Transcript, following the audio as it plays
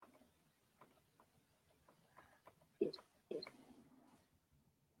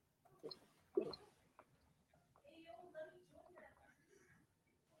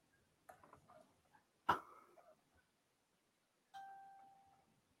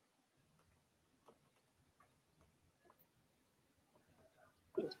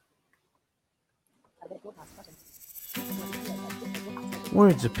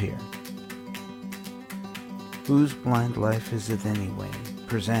Words appear. Whose Blind Life Is It Anyway?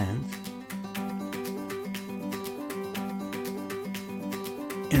 Presents,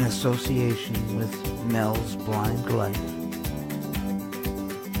 in association with Mel's Blind Life,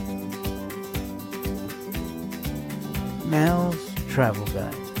 Mel's Travel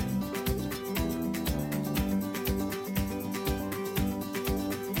Guide.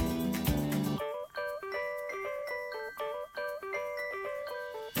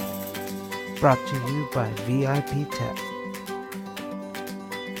 Brought to you by VIP Tech.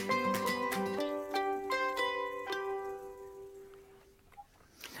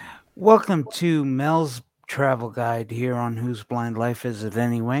 Welcome to Mel's Travel Guide here on Whose Blind Life Is It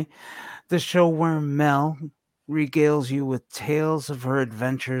Anyway? The show where Mel regales you with tales of her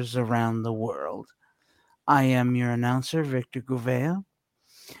adventures around the world. I am your announcer, Victor Gouveia.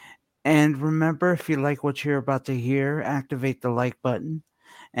 And remember, if you like what you're about to hear, activate the like button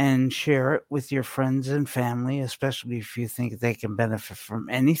and share it with your friends and family, especially if you think they can benefit from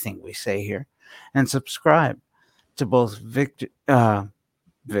anything we say here. And subscribe to both Victor,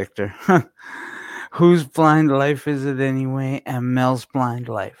 Whose Blind Life Is It Anyway? And Mel's Blind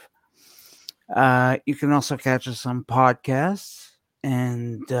Life. You can also catch us on podcasts,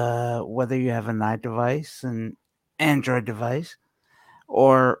 and whether you have an iDevice, an Android device,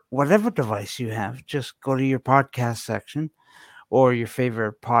 or whatever device you have, just go to your podcast section or your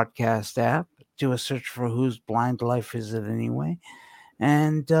favorite podcast app, do a search for Whose Blind Life Is It Anyway?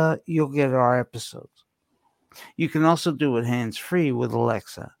 And you'll get our episodes. You can also do it hands-free with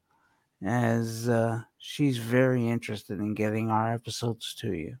Alexa, as she's very interested in getting our episodes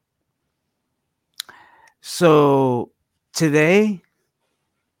to you. So today,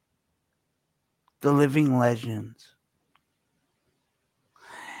 the living legends.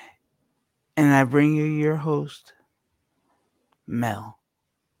 And I bring you your host, Mel.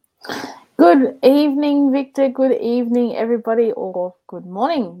 Good evening, Victor. Good evening, everybody, or good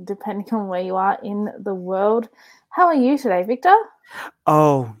morning, depending on where you are in the world. How are you today, Victor?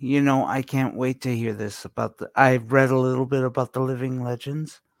 Oh, I can't wait to hear this I've read a little bit about the living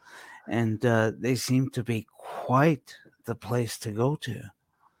legends, and they seem to be quite the place to go to.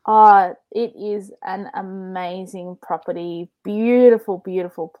 It is an amazing property. Beautiful,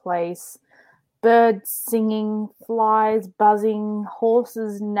 beautiful place. Birds singing, flies buzzing,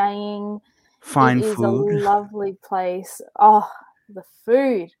 horses neighing. Fine It is food. a lovely place. Oh, the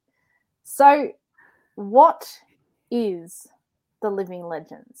food. So, what is the Living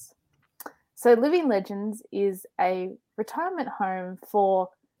Legends? So, Living Legends is a retirement home for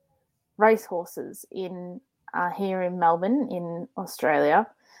racehorses here in Melbourne, in Australia.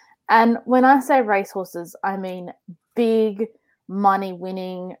 And when I say racehorses, I mean big,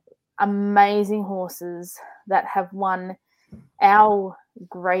 money-winning, amazing horses that have won our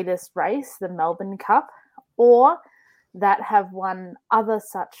greatest race, the Melbourne Cup, or that have won other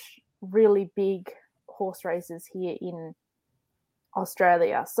such really big horse races here in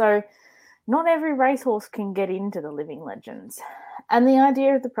Australia. So not every racehorse can get into the Living Legends. And the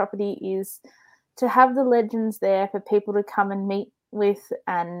idea of the property is to have the legends there for people to come and meet with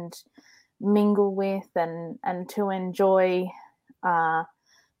and mingle with and to enjoy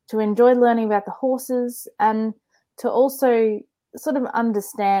learning about the horses, and to also sort of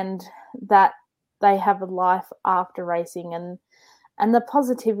understand that they have a life after racing, and the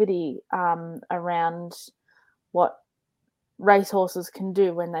positivity around what racehorses can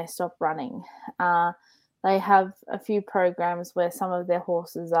do when they stop running. They have a few programs where some of their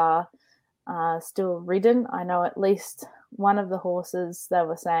horses are still ridden. I know at least one of the horses, they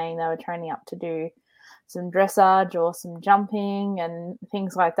were saying they were training up to do some dressage or some jumping and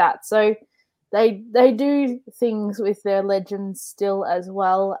things like that. So they do things with their legends still, as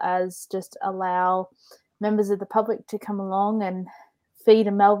well as just allow members of the public to come along and feed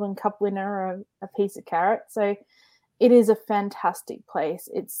a Melbourne Cup winner a piece of carrot. So it is a fantastic place.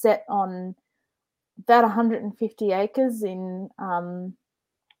 It's set on about 150 acres in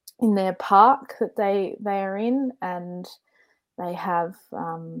their park that they are in, and they have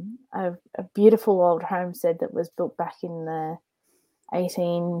a beautiful old homestead that was built back in the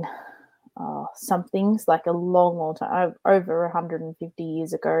 18 somethings, like a long time, over 150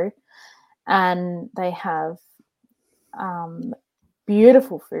 years ago. And they have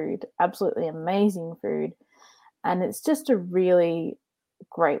beautiful food, absolutely amazing food. And it's just a really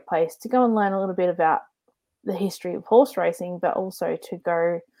great place to go and learn a little bit about the history of horse racing, but also to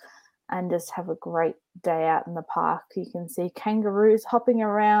go and just have a great day out in the park. You can see kangaroos hopping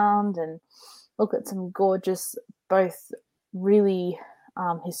around and look at some gorgeous, both really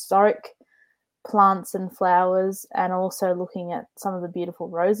historic plants and flowers, and also looking at some of the beautiful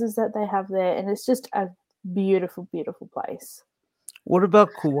roses that they have there. And it's just a beautiful, beautiful place. What about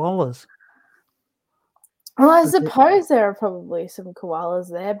koalas? Well, I suppose there are probably some koalas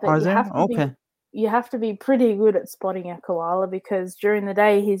there, but Are there? Okay. you have to be pretty good at spotting a koala, because during the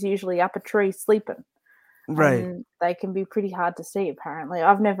day he's usually up a tree sleeping. Right. And they can be pretty hard to see, apparently.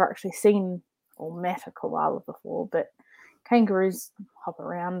 I've never actually seen or met a koala before, but kangaroos hop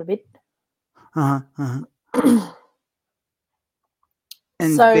around a bit. Uh-huh. Uh-huh.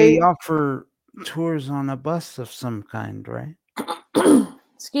 And So, they offer tours on a bus of some kind, right?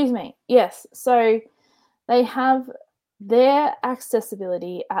 excuse me. Yes. So they have their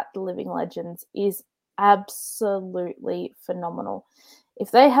accessibility at the Living Legends is absolutely phenomenal.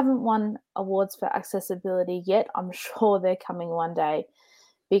 If they haven't won awards for accessibility yet, I'm sure they're coming one day,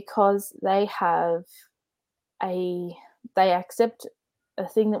 because they accept a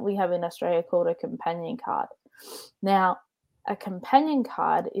thing that we have in Australia called a companion card. Now, a companion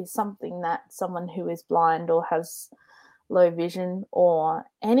card is something that someone who is blind or has low vision or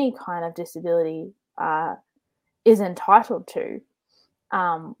any kind of disability is entitled to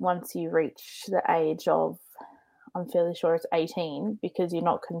once you reach the age of, I'm fairly sure it's 18, because you're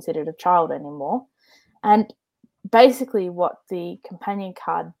not considered a child anymore. And basically what the companion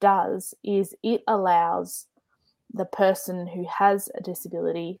card does is it allows the person who has a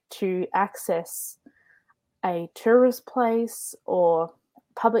disability to access a tourist place or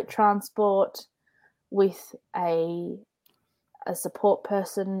public transport with a support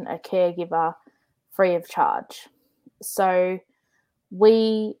person, a caregiver, free of charge. So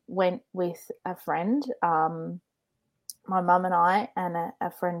we went with a friend, my mum and I, and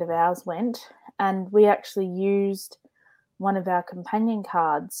a friend of ours went, and we actually used one of our companion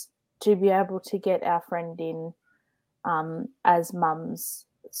cards to be able to get our friend in as mum's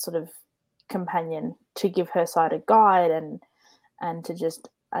sort of companion, to give her sighted guide and to just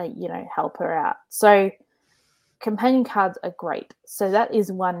help her out. So companion cards are great. So that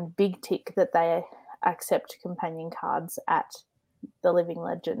is one big tick, that they accept companion cards at the Living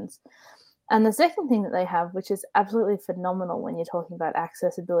Legends. And the second thing that they have, which is absolutely phenomenal when you're talking about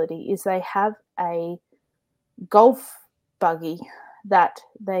accessibility, is they have a golf buggy that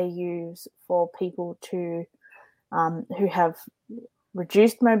they use for people to who have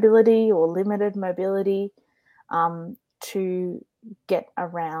reduced mobility or limited mobility to get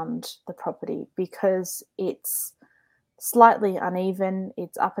around the property, because it's slightly uneven,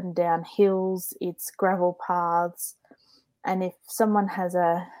 it's up and down hills, it's gravel paths, and if someone has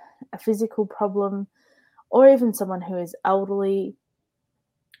a physical problem, or even someone who is elderly,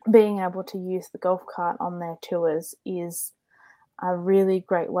 being able to use the golf cart on their tours is a really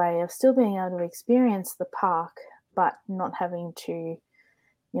great way of still being able to experience the park, but not having to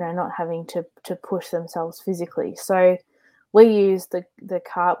push themselves physically. So we used the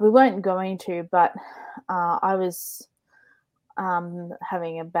cart. We weren't going to, but I was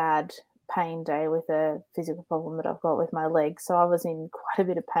having a bad pain day with a physical problem that I've got with my leg, so I was in quite a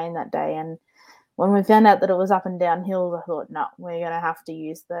bit of pain that day. And when we found out that it was up and down hills, I thought, no, we're going to have to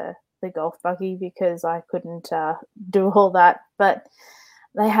use the golf buggy, because I couldn't do all that. But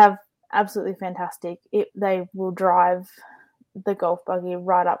they have absolutely fantastic. They will drive the golf buggy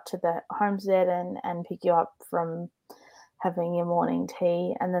right up to the homestead and pick you up from having your morning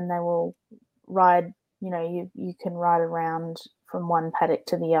tea, and then they will ride. You can ride around from one paddock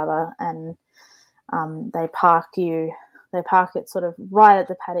to the other, and they park it sort of right at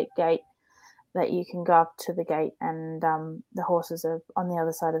the paddock gate, that you can go up to the gate, and the horses are on the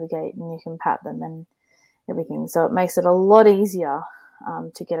other side of the gate, and you can pat them and everything. So it makes it a lot easier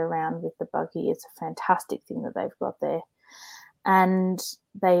to get around with the buggy. It's a fantastic thing that they've got there, and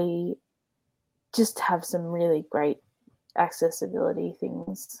they just have some really great accessibility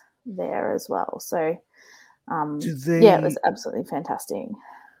things there as well. So it was absolutely fantastic.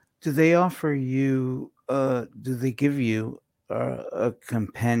 Do they offer you? Do they give you a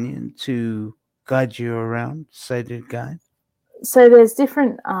companion to guide you around, sighted guide? So there's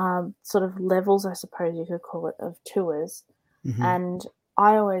different sort of levels, I suppose you could call it, of tours. Mm-hmm. And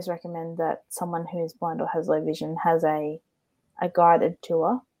I always recommend that someone who is blind or has low vision has a guided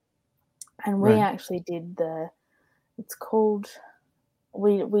tour. And we actually did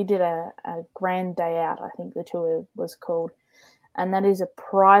we did a grand day out, I think the tour was called. And that is a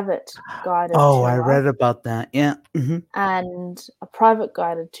private guided tour. Oh, I read about that. Yeah. Mm-hmm. And a private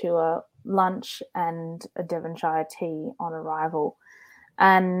guided tour, lunch, and a Devonshire tea on arrival.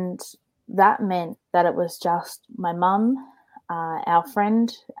 And that meant that it was just my mum, our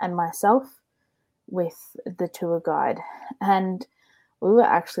friend, and myself with the tour guide. And we were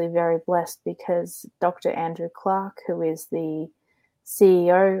actually very blessed because Dr. Andrew Clark, who is the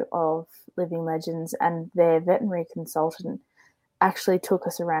CEO of Living Legends and their veterinary consultant, actually took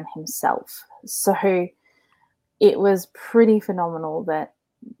us around himself. So it was pretty phenomenal that,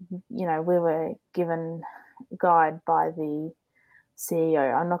 we were given guide by the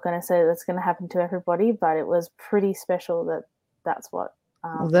CEO. I'm not going to say that's going to happen to everybody, but it was pretty special that that's what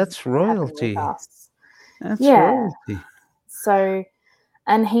Well, that's happened with royalty. us. That's Yeah. royalty. So,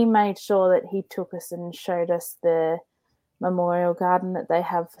 and he made sure that he took us and showed us the memorial garden that they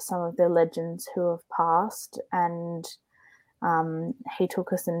have for some of their legends who have passed, and he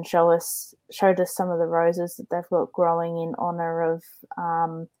took us and showed us some of the roses that they've got growing in honor of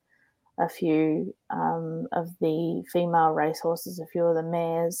a few of the female racehorses, a few of the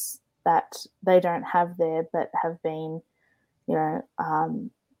mares that they don't have there but have been,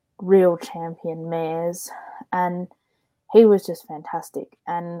 real champion mares. And he was just fantastic.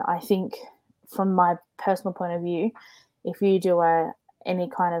 And I think from my personal point of view, if you do any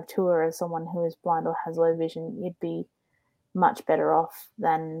kind of tour as someone who is blind or has low vision, you'd be much better off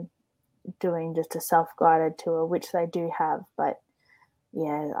than doing just a self-guided tour, which they do have. But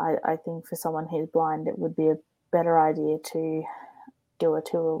yeah, I think for someone who's blind, it would be a better idea to do a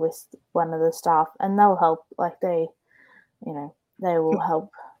tour with one of the staff, and they'll help. Like they will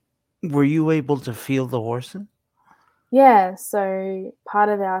help. Were you able to feel the horses? Yeah, so part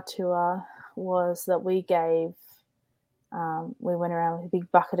of our tour was that we went around with a big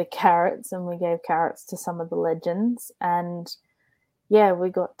bucket of carrots, and we gave carrots to some of the legends, and yeah, we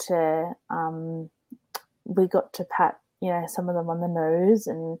got to pat some of them on the nose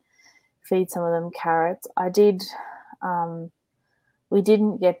and feed some of them carrots. We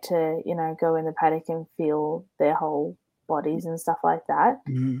didn't get to go in the paddock and feel their whole bodies and stuff like that,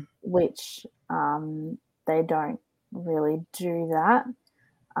 which they don't really do that.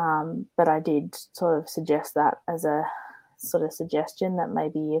 But I did sort of suggest that as a sort of suggestion that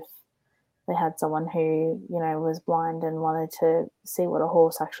maybe if they had someone who was blind and wanted to see what a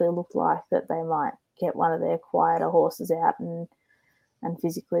horse actually looked like, that they might get one of their quieter horses out and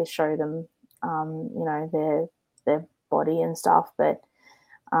physically show them their body and stuff. But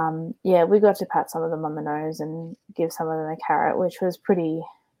yeah, we got to pat some of them on the nose and give some of them a carrot, which was pretty.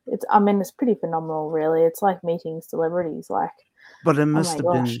 It's pretty phenomenal, really. It's like meeting celebrities. Like, But it oh must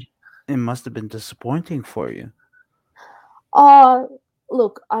my have gosh. been disappointing for you. Oh,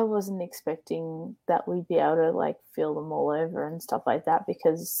 look, I wasn't expecting that we'd be able to like feel them all over and stuff like that,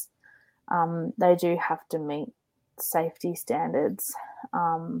 because they do have to meet safety standards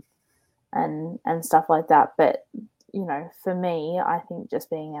and stuff like that. But for me, I think just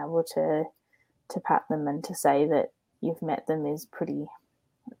being able to pat them and to say that you've met them is pretty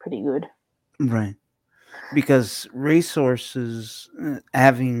good. Right. Because racehorses,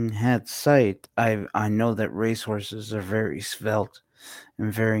 having had sight, I know that racehorses are very svelte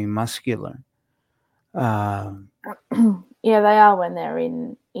and very muscular. Um, Yeah, they are when they're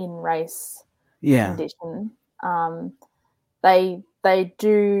in race yeah, condition. They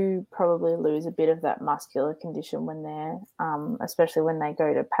do probably lose a bit of that muscular condition when they're, especially when they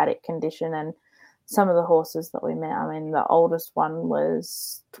go to paddock condition. And some of the horses that we met, I mean, the oldest one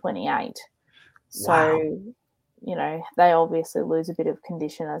was 28. So, wow. they obviously lose a bit of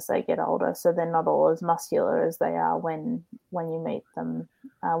condition as they get older. So they're not all as muscular as they are when you meet them,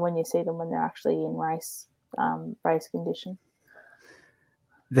 when you see them when they're actually in race condition.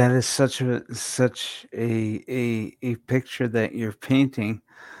 That is such a picture that you're painting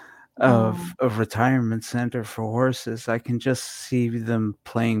of Mm. a retirement center for horses. I can just see them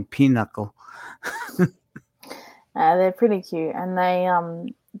playing pinochle. They're pretty cute, and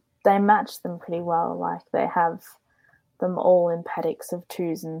they match them pretty well. Like they have them all in paddocks of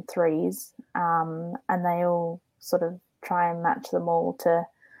 2s and 3s, and they all sort of try and match them all to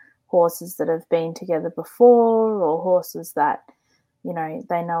horses that have been together before, or horses that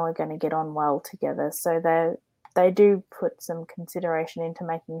they know are going to get on well together. So they do put some consideration into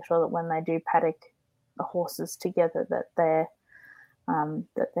making sure that when they do paddock the horses together, that they're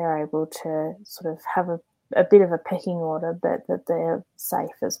able to sort of have a bit of a pecking order, but that they're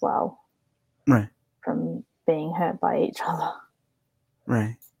safe as well Right, from being hurt by each other.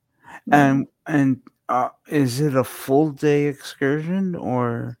 right. Yeah. And is it a full day excursion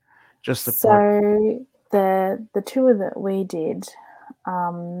or just a part? So the tour that we did,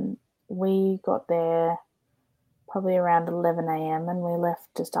 we got there probably around 11 a.m. and we left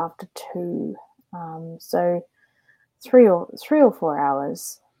just after 2. So 3 or 4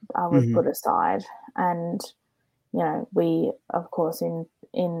 hours I would Mhm. put aside. And we of course in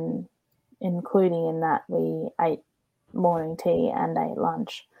including in that we ate morning tea and ate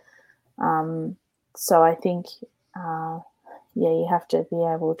lunch. So I think, you have to be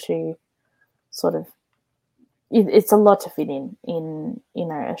able to sort of. It's a lot to fit in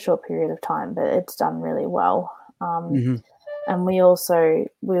a short period of time, but it's done really well. Hmm. And we also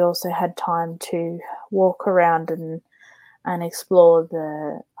had time to walk around and explore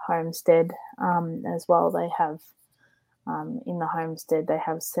the homestead as well. They have in the homestead they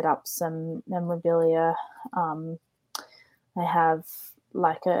have set up some memorabilia. They have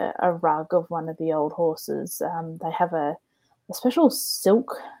like a rug of one of the old horses. They have a special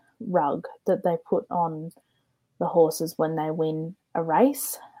silk rug that they put on the horses when they win a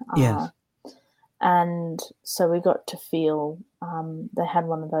race. Yes. And so we got to feel, they had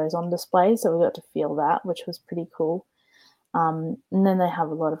one of those on display, so we got to feel that, which was pretty cool. And then they have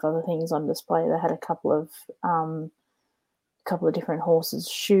a lot of other things on display. They had a couple of different horses'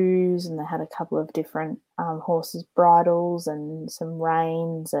 shoes, and they had a couple of different horses' bridles and some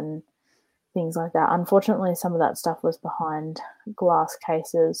reins and things like that. Unfortunately, some of that stuff was behind glass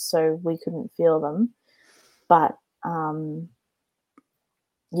cases, so we couldn't feel them. But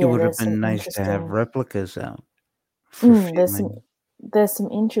It yeah, would have there's some been nice to have interesting. replicas out for feeling. There's some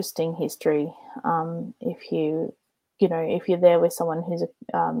interesting history. If if you're there with someone who's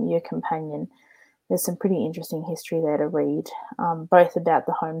your companion, there's some pretty interesting history there to read, both about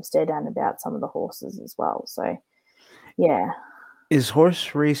the homestead and about some of the horses as well. So yeah, Is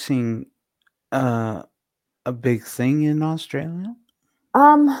horse racing uh, a big thing in Australia?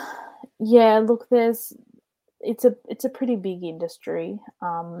 um, yeah. Look, it's a pretty big industry,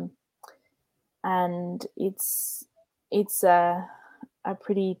 and it's a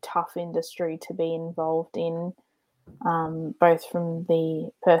pretty tough industry to be involved in, both from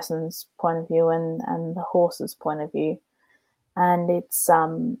the person's point of view and the horse's point of view. And it's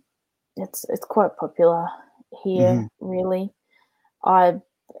quite popular here, Hmm. really. I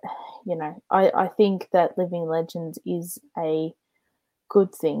I think that Living Legends is a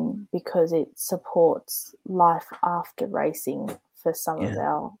good thing because it supports life after racing for some of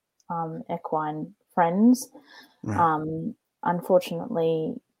Yeah. our equine friends. Right. Um,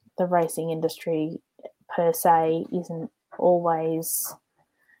 Unfortunately, the racing industry per se isn't always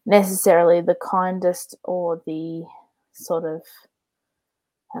necessarily the kindest or the sort of,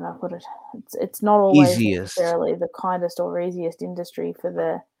 and I put it, it's not always Easiest. necessarily the kindest or easiest industry for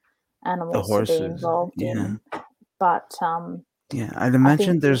the The animals to be horses. involved Yeah. in. But Yeah. I'd I think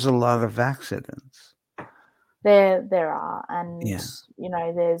imagine there's a lot of accidents. there are, and Yeah.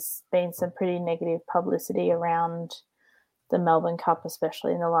 there's been some pretty negative publicity around the Melbourne Cup,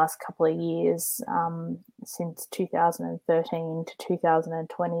 especially in the last couple of years. Since 2013 to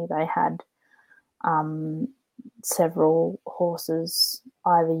 2020, they had um, several horses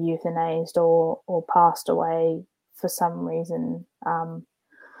either euthanized or passed away for some reason,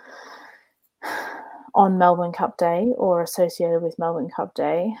 on Melbourne Cup Day or associated with Melbourne Cup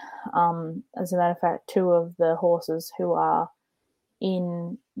Day. As a matter of fact, two of the horses who are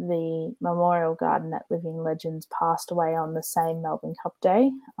in the Memorial Garden at Living Legends passed away on the same Melbourne Cup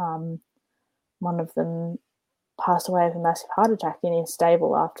Day. One of them passed away of a massive heart attack in his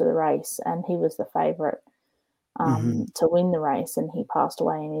stable after the race, and he was the favourite Hmm. to win the race, and he passed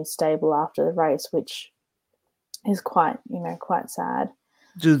away in his stable after the race, which is quite sad.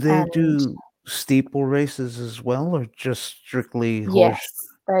 Do they And do steeple races as well, or just strictly horse? yes,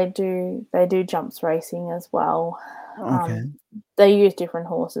 they do. They do jumps racing as well. Okay. Um, they use different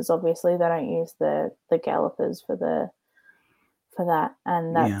horses. Obviously, they don't use the gallopers for that,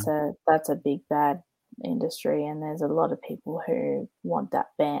 and Yeah. that's a big bad industry. And there's a lot of people who want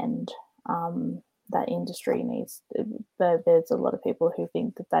that banned. That industry needs. There's a lot of people who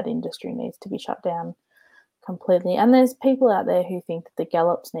think that industry needs to be shut down completely, and there's people out there who think that the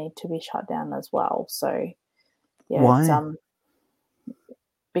gallops need to be shut down as well. So yeah, it's Why?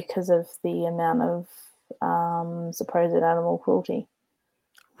 because of the amount of supposed animal cruelty.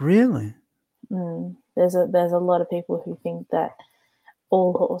 Really? There's a lot of people who think that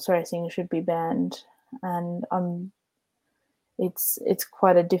all horse racing should be banned, and it's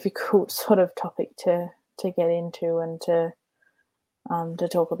quite a difficult sort of topic to get into and to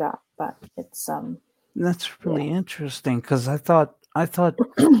talk about. But it's That's yeah. really interesting because I thought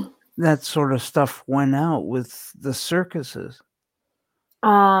that sort of stuff went out with the circuses.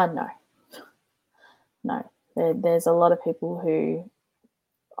 No, no. There's a lot of people who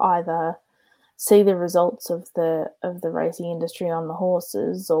either see the results of the racing industry on the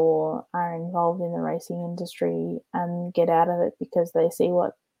horses or are involved in the racing industry and get out of it because they see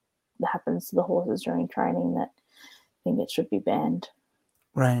what happens to the horses during training that think it should be banned.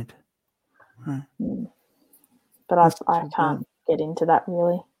 Right. Right. Mm. but That's I too can't bad. get into that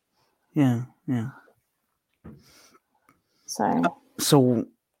really. Yeah, yeah. So So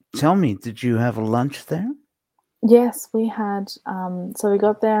tell me, did you have a lunch there? yes, we had. So we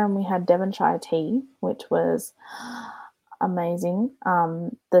got there and we had Devonshire tea, which was amazing.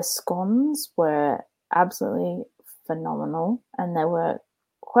 The scones were absolutely phenomenal, and they were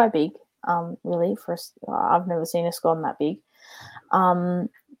quite big. Really, I've never seen a scone that big.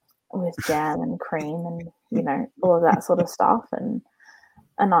 With jam and cream and all of that sort of stuff, and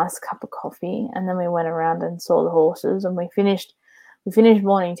a nice cup of coffee. And then we went around and saw the horses, and we finished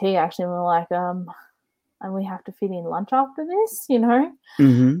morning tea actually, and we were like, and we have to fit in lunch after this.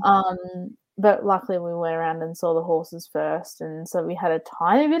 Mm-hmm. But luckily we went around and saw the horses first, and so we had a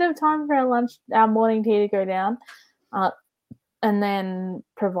tiny bit of time for our morning tea to go down. And then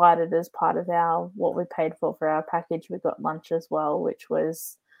provided as part of what we paid for our package, we got lunch as well, which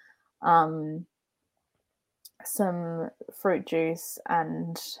was some fruit juice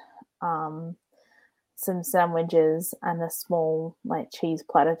and some sandwiches and a small cheese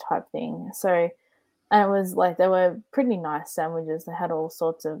platter type thing. So, and it was they were pretty nice sandwiches. They had all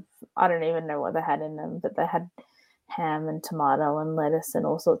sorts of, I don't even know what they had in them, but they had ham and tomato and lettuce and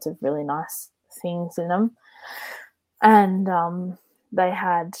all sorts of really nice things in them. And they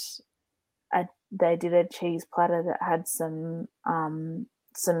had they did a cheese platter that had some I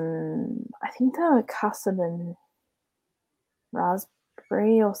think they were custard and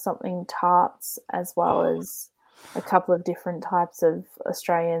raspberry or something tarts, as well as a couple of different types of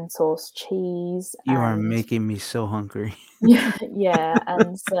Australian sourced cheese. You are And making me so hungry. yeah,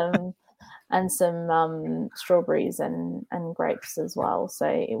 and some strawberries and grapes as well. So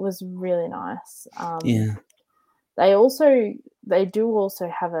it was really nice. Yeah. They do also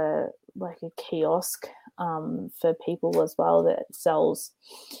have a kiosk for people as well that sells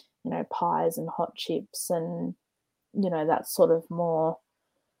pies and hot chips and that sort of more,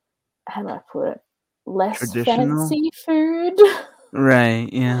 how do I put it, less Traditional? fancy food. Right,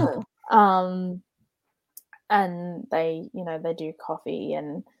 yeah. um and they do coffee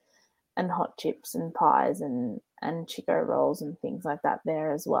and hot chips and pies and Chico rolls and things like that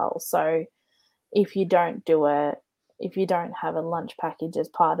there as well. So if you don't have a lunch package as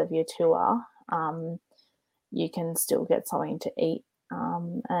part of your tour, you can still get something to eat.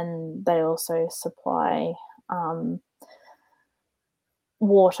 And they also supply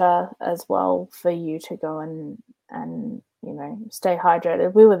water as well for you to go and stay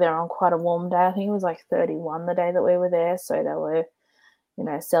hydrated. We were there on quite a warm day. I think it was 31 the day that we were there, so they were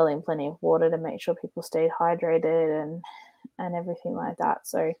selling plenty of water to make sure people stayed hydrated and everything like that.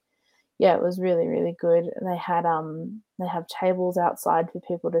 So yeah, it was really, really good. They have tables outside for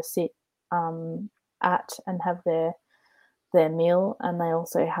people to sit at and have their meal, and they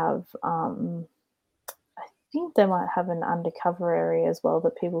also have I think they might have an undercover area as well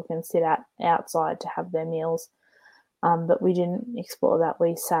that people can sit at outside to have their meals. But we didn't explore that.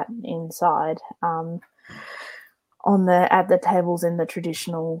 We sat inside at the tables in the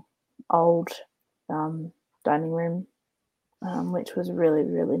traditional old dining room, which was really,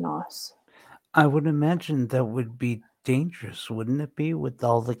 really nice. I would imagine that would be dangerous, wouldn't it be, with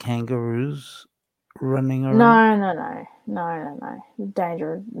all the kangaroos running around? No.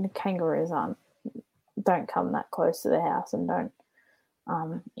 Danger. The kangaroos don't come that close to the house and don't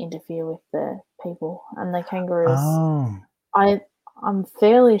interfere with the people. And the kangaroos, Oh, I'm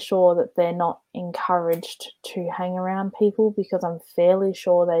fairly sure that they're not encouraged to hang around people, because I'm fairly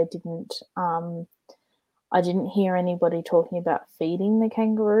sure they didn't. I didn't hear anybody talking about feeding the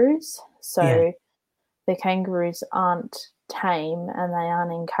kangaroos. So yeah. the kangaroos aren't tame and they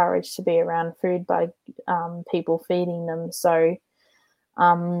aren't encouraged to be around food by people feeding them. So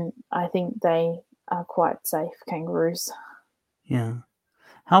I think they are quite safe, kangaroos. Yeah.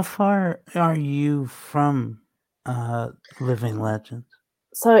 How far are you from Living Legends?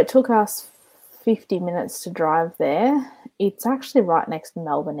 So it took us 50 minutes to drive there. It's actually right next to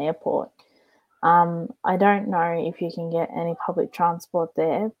Melbourne Airport. I don't know if you can get any public transport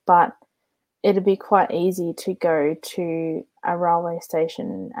there, but it'd be quite easy to go to a railway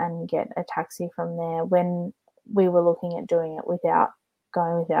station and get a taxi from there. When we were looking at doing it without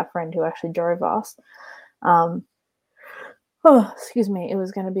going with our friend who actually drove us, excuse me, it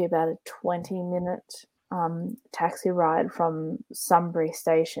was going to be about a 20-minute taxi ride from Sunbury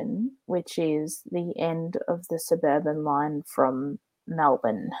Station, which is the end of the suburban line from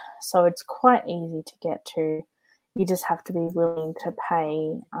Melbourne. So it's quite easy to get to. You just have to be willing to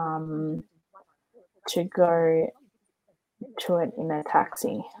pay to go to it in a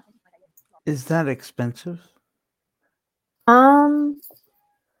taxi. Is that expensive?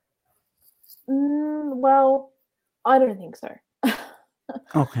 Well, I don't think so.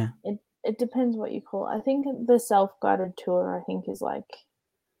 Okay. It depends what you call it. I think the self-guided tour, I think, is like,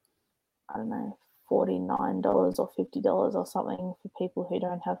 I don't know, $49 or $50 or something for people who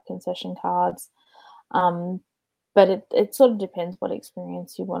don't have concession cards. But it sort of depends what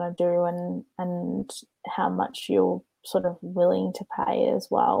experience you want to do, and how much you're sort of willing to pay as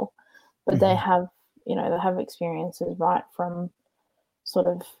well. But they Mhm. have, they have experiences right from sort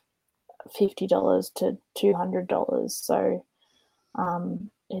of $50 to $200. So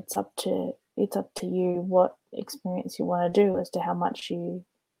it's up to you what experience you want to do as to how much you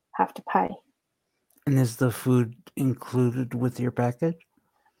have to pay. And is the food included with your package?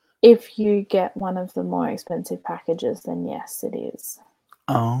 If you get one of the more expensive packages, then yes, it is.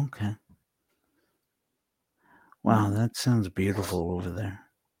 Oh, okay. Wow, Mm. that sounds beautiful over there.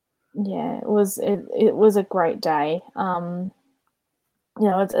 Yeah, it was a great day.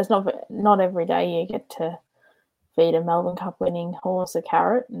 It's not every day you get to feed a Melbourne Cup winning horse a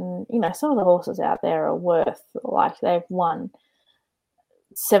carrot, and some of the horses out there are worth, like, they've won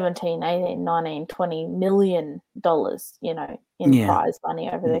 17, 18, 19, $20 million, in Yeah. prize money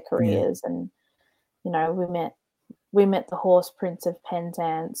over their Yeah. careers. And we met the horse Prince of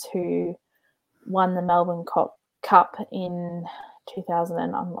Penzance, who won the Melbourne Cup in 2000.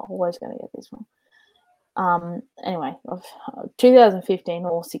 And I'm always going to get this wrong. Anyway, of 2015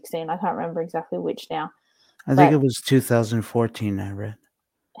 or 16, I can't remember exactly which now. I think But it was 2014, I read.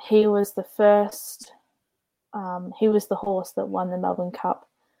 he was the first. He was the horse that won the Melbourne Cup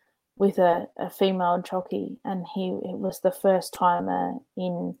with a female jockey, and it was the first time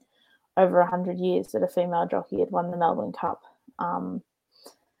in over 100 years that a female jockey had won the Melbourne Cup. And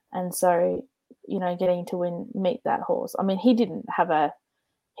so, getting to meet that horse. I mean, he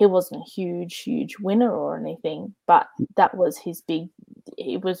wasn't a huge winner or anything, but that was his big.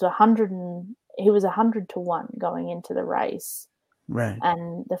 He was 100 to 1 going into the race, Right.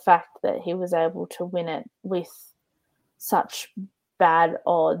 and the fact that he was able to win it with such bad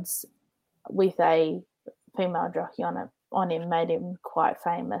odds, with a female jockey on him, made him quite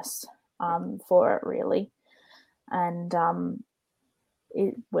famous for it, really. And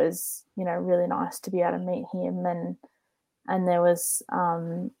it was, really nice to be able to meet him. And there was,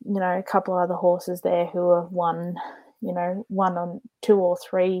 a couple of other horses there who have won on 2 or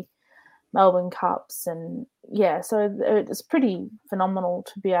 3 Melbourne Cups. And yeah, so it's pretty phenomenal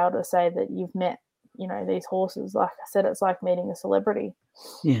to be able to say that you've met, these horses. Like I said, it's like meeting a celebrity.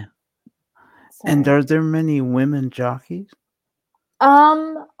 Yeah. And So are there many women jockeys?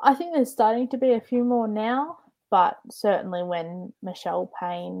 I think there's starting to be a few more now, but certainly when Michelle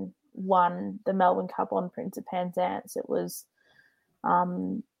Payne won the Melbourne Cup on Prince of Penzance, it was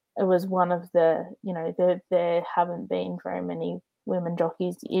one of there haven't been very many women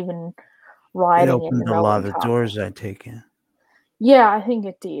jockeys even It riding in the opened a Melbourne lot of Cup. doors, I take it. Yeah, I think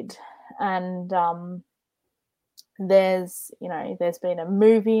it did. And there's been a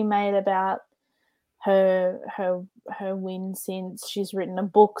movie made about her win since. She's written a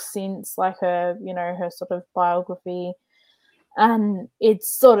book since, like her sort of biography, and it's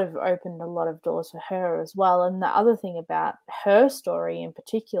sort of opened a lot of doors for her as well. And the other thing about her story in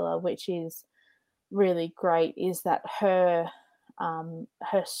particular, which is really great, is that her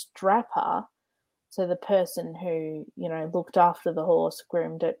strapper, so the person who looked after the horse,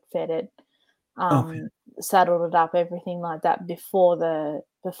 groomed it, fed it, Okay. um, saddled it up, everything like that before the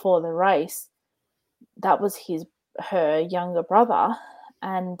race, that was her younger brother,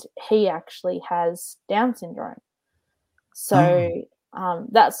 and he actually has Down syndrome. Oh, So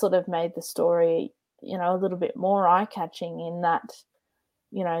that sort of made the story, a little bit more eye catching, in that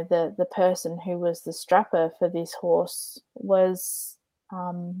the person who was the strapper for this horse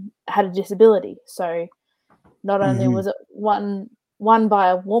had a disability. So not only mhm. was it one by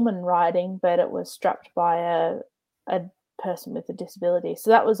a woman riding, but it was strapped by a person with a disability. So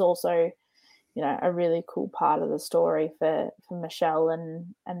that was also a really cool part of the story for Michelle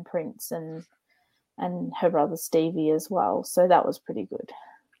and Prince and her brother Stevie as well. So that was pretty good.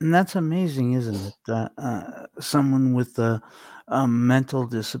 And that's amazing, isn't it? That someone with a mental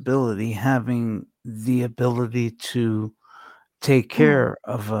disability having the ability to take Mm. care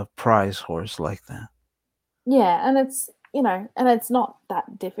of a prize horse like that. Yeah, and it's not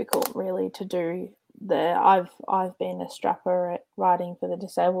that difficult really to do. I've been a strapper at riding for the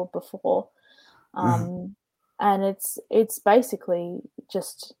disabled before, Mhm. um, and it's basically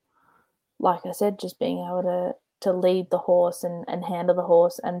just, like I said, just being able to lead the horse and handle the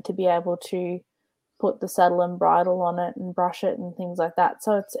horse, and to be able to put the saddle and bridle on it and brush it and things like that.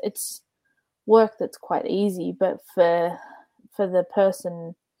 So it's work that's quite easy, but for the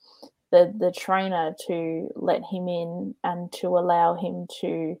person the trainer to let him in and to allow him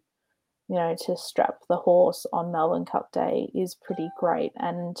to, to strap the horse on Melbourne Cup Day is pretty great.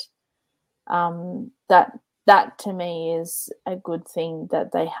 And that to me is a good thing,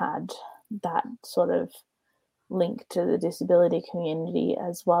 that they had that sort of link to the disability community,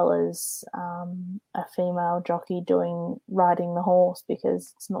 as well as a female jockey riding the horse,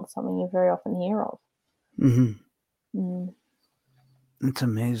 because it's not something you very often hear of. It's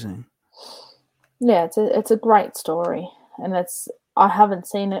amazing. Yeah, it's a great story, and I haven't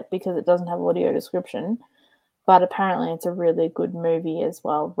seen it because it doesn't have audio description, but apparently it's a really good movie as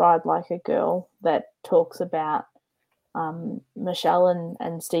well, Ride Like a Girl, that talks about Michelle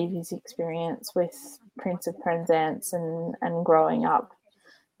and Stevie's experience with Prince of Penzance and growing up.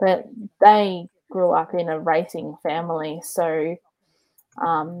 But they grew up in a racing family, so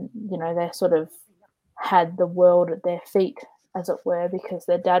they sort of had the world at their feet, as it were, because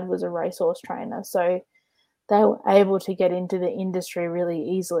their dad was a racehorse trainer. So they were able to get into the industry really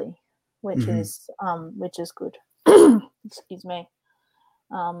easily, which is good. Excuse me.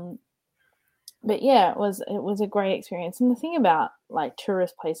 But yeah, it was a great experience. And the thing about like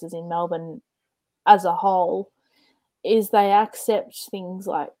tourist places in Melbourne as a whole is they accept things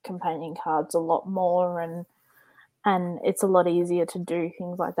like companion cards a lot more, and it's a lot easier to do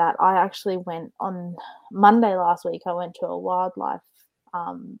things like that. I actually went on Monday last week. I went to a wildlife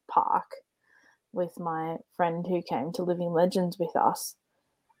park with my friend who came to Living Legends with us.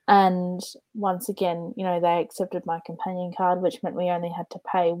 And once again, they accepted my companion card, which meant we only had to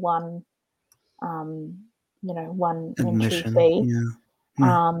pay one entry Admission. fee.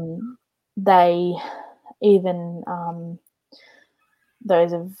 Yeah. They even,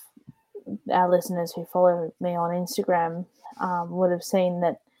 those of our listeners who follow me on Instagram would have seen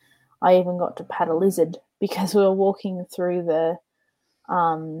that I even got to pat a lizard, because we were walking through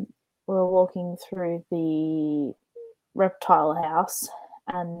the reptile house,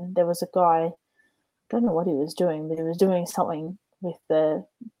 and there was a guy, I don't know what he was doing, but he was doing something with the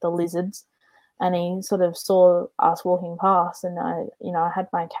lizards, and he sort of saw us walking past, and I had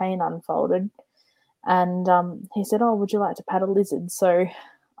my cane unfolded, and he said, "Oh, would you like to pat a lizard?" So,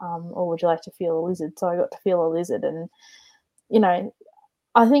 or would you like to feel a lizard? So I got to feel a lizard, and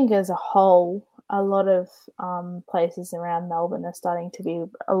I think as a whole, a lot of places around Melbourne are starting to be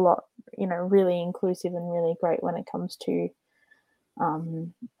a lot, really inclusive and really great when it comes to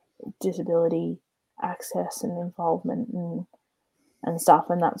disability access and involvement and stuff,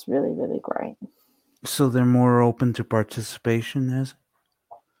 and that's really, really great. So they're more open to participation, is it?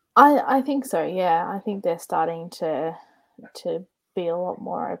 I think so, yeah. I think they're starting to be a lot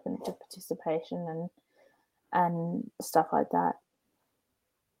more open to participation and stuff like that.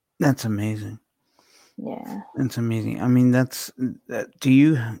 That's amazing. Yeah. That's amazing. I mean, do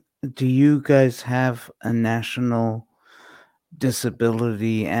you guys have a national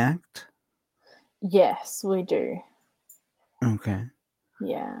disability act? Yes, we do. Okay.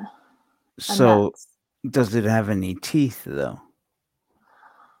 Yeah. And So does it have any teeth though?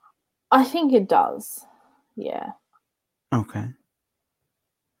 I think it does. Yeah. Okay.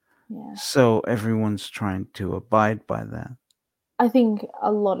 Yeah. So everyone's trying to abide by that. I think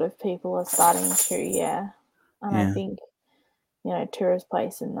a lot of people are starting to, yeah. And I Yeah. think, Tourist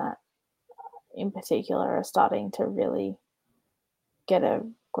Place and that in particular are starting to really get a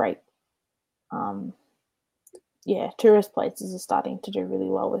great, Tourist Places are starting to do really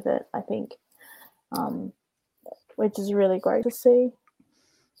well with it, I think, which is really great to see.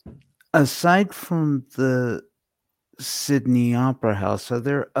 Aside from the Sydney Opera House, are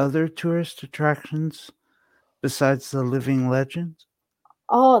there other tourist attractions besides the Living Legends?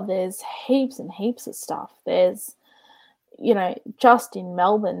 Oh, there's heaps and heaps of stuff. There's, just in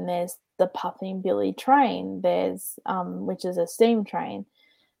Melbourne, there's the Puffing Billy train. There's, which is a steam train.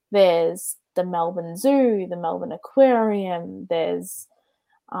 There's the Melbourne Zoo, the Melbourne Aquarium. There's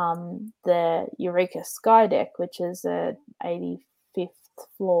the Eureka Sky Deck, which is a 85th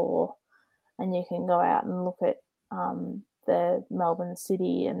floor, and you can go out and look at the Melbourne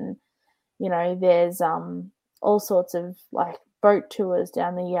city. And there's all sorts of like boat tours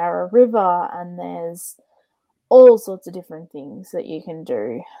down the Yarra River, and there's all sorts of different things that you can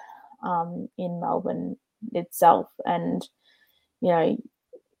do in Melbourne itself. And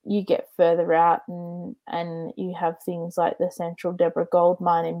you get further out, and you have things like the Central Deborah Gold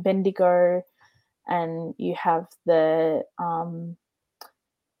Mine in Bendigo, and you have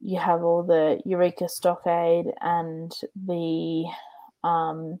all the Eureka Stockade and the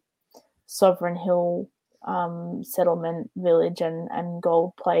Sovereign Hill settlement village and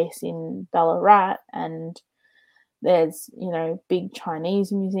Gold Place in Ballarat, and There's, big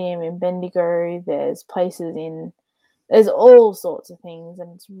Chinese museum in Bendigo. There's there's all sorts of things,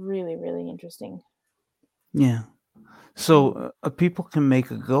 and it's really, really interesting. Yeah. So people can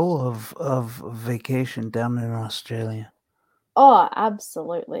make a go of vacation down in Australia. Oh,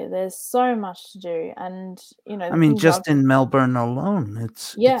 absolutely. There's so much to do, and I the mean, things I've just in Melbourne alone,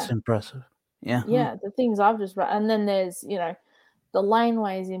 it's yeah, impressive. Yeah. yeah, the things I've just read, and then there's the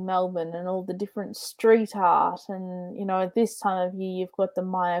laneways in Melbourne and all the different street art, and at this time of year you've got the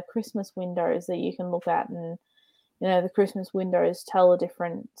Maya Christmas windows that you can look at, and the Christmas windows tell a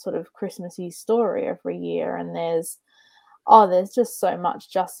different sort of Christmassy story every year, and there's just so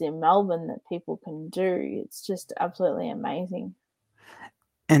much just in Melbourne that people can do. It's just absolutely amazing.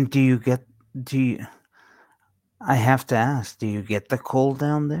 And do you I have to ask, do you get the cold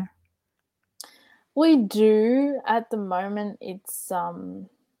down there? We do at the moment. It's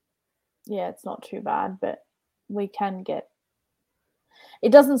yeah, it's not too bad, but we can get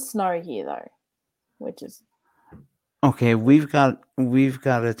it doesn't snow here though, which is Okay, we've got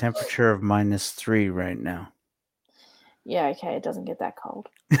a temperature of -3 right now. yeah, okay, it doesn't get that cold.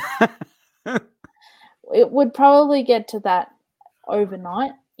 It would probably get to that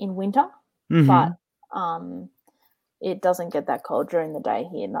overnight in winter, but Mhm. um it doesn't get that cold during the day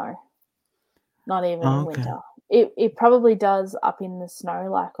here, no. Not even in Okay. winter. It probably does up in the snow,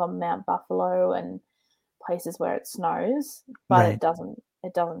 like on Mount Buffalo and places where it snows, but Right. it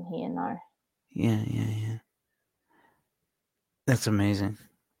doesn't here, no. Yeah, yeah, yeah. That's amazing.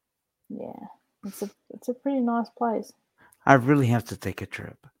 Yeah. It's a pretty nice place. I really have to take a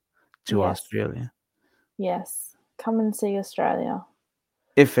trip to Yes. Australia. Yes. Come and see Australia.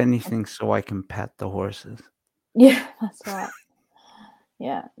 If anything, so I can pet the horses. Yeah, that's right.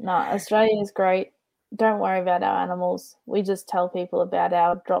 Yeah. No, Australia is great. Don't worry about our animals. We just tell people about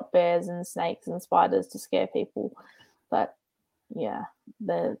our drop bears and snakes and spiders to scare people. But yeah,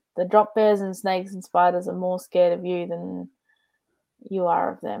 the drop bears and snakes and spiders are more scared of you than you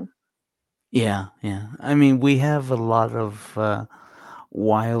are of them. Yeah, yeah. I mean, we have a lot of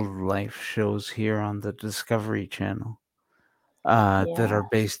wildlife shows here on the Discovery Channel that Yeah, are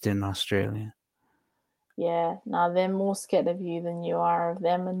based in Australia. yeah. No, they're more scared of you than you are of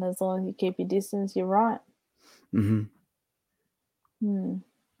them, and as long as you keep your distance, you're right. Hmm. Hmm.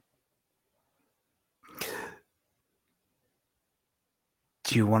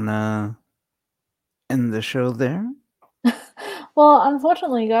 Do you want to end the show there? Well,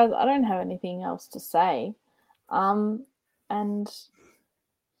 unfortunately, guys, I don't have anything else to say. Um, and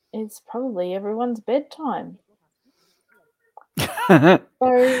it's probably everyone's bedtime.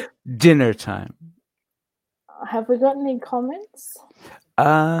 So, Dinner time. have we got any comments?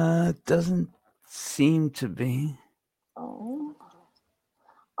 Doesn't seem to be. Oh,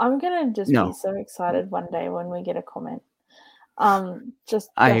 I'm gonna just be No, so excited one day when we get a comment. I Just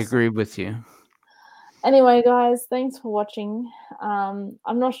agree with you. anyway, guys, thanks for watching. I'm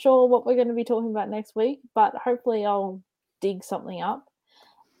not sure what we're going to be talking about next week, but hopefully I'll dig something up.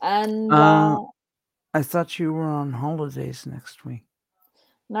 And Uh, I thought you were on holidays next week.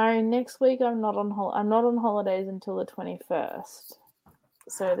 no, next week I'm not on holidays until the 21st.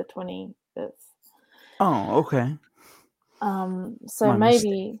 So the 25th. Oh, okay. So My mistake.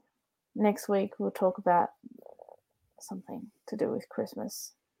 maybe next week we'll talk about something to do with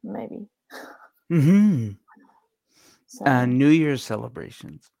Christmas, maybe. Hmm. So New Year's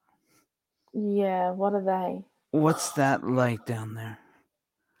celebrations. yeah, what are they? What's that like down there?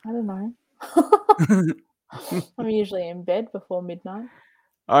 I don't know. I'm usually in bed before midnight.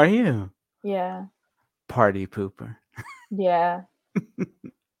 Are you Yeah, party pooper? yeah,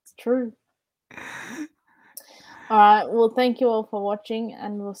 it's true. All right. Well, thank you all for watching,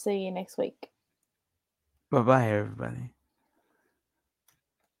 and we'll see you next week. Bye bye, everybody.